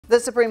The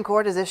Supreme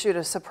Court has issued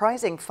a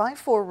surprising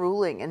 5-4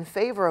 ruling in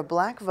favor of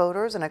black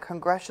voters in a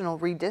congressional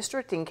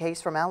redistricting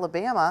case from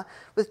Alabama,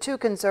 with 2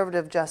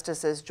 conservative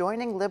justices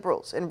joining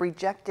liberals in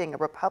rejecting a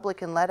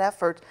Republican-led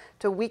effort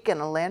to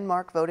weaken a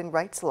landmark voting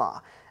rights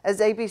law. As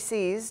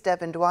ABC's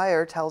Devin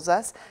Dwyer tells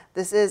us,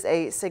 this is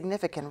a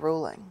significant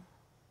ruling.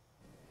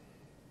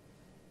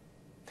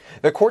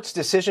 The court's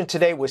decision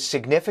today was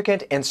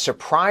significant and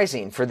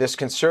surprising for this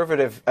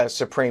conservative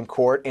Supreme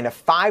Court. In a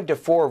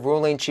 5-4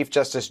 ruling, Chief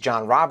Justice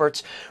John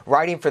Roberts,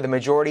 writing for the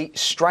majority,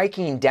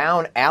 striking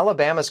down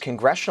Alabama's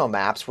congressional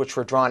maps, which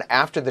were drawn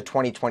after the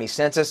 2020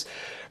 census,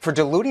 for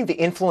diluting the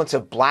influence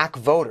of black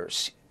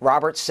voters.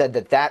 Roberts said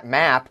that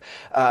map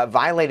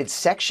violated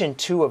Section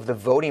 2 of the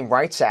Voting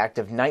Rights Act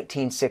of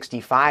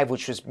 1965,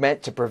 which was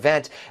meant to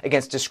prevent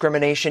against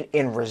discrimination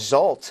in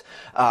result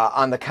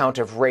on the count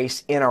of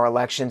race in our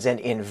elections and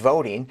in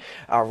voting.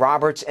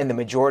 Roberts and the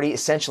majority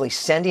essentially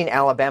sending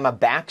Alabama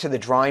back to the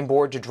drawing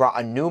board to draw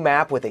a new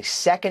map with a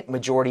second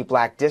majority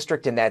black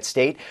district in that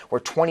state,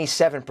 where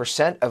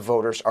 27% of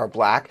voters are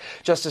black.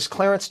 Justice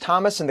Clarence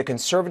Thomas and the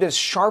conservatives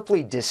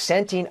sharply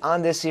dissenting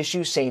on this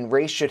issue, saying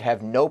race should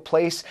have no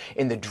place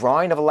in the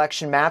drawing of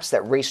election maps,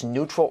 that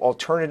race-neutral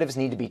alternatives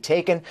need to be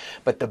taken.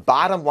 But the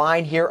bottom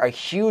line here, a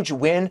huge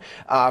win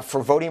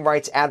for voting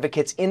rights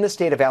advocates in the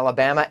state of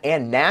Alabama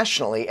and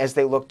nationally as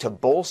they look to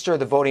bolster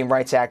the Voting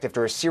Rights Act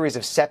after a series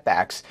of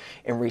setbacks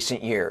in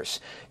recent years.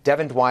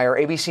 Devin Dwyer,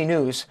 ABC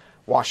News,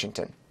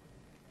 Washington.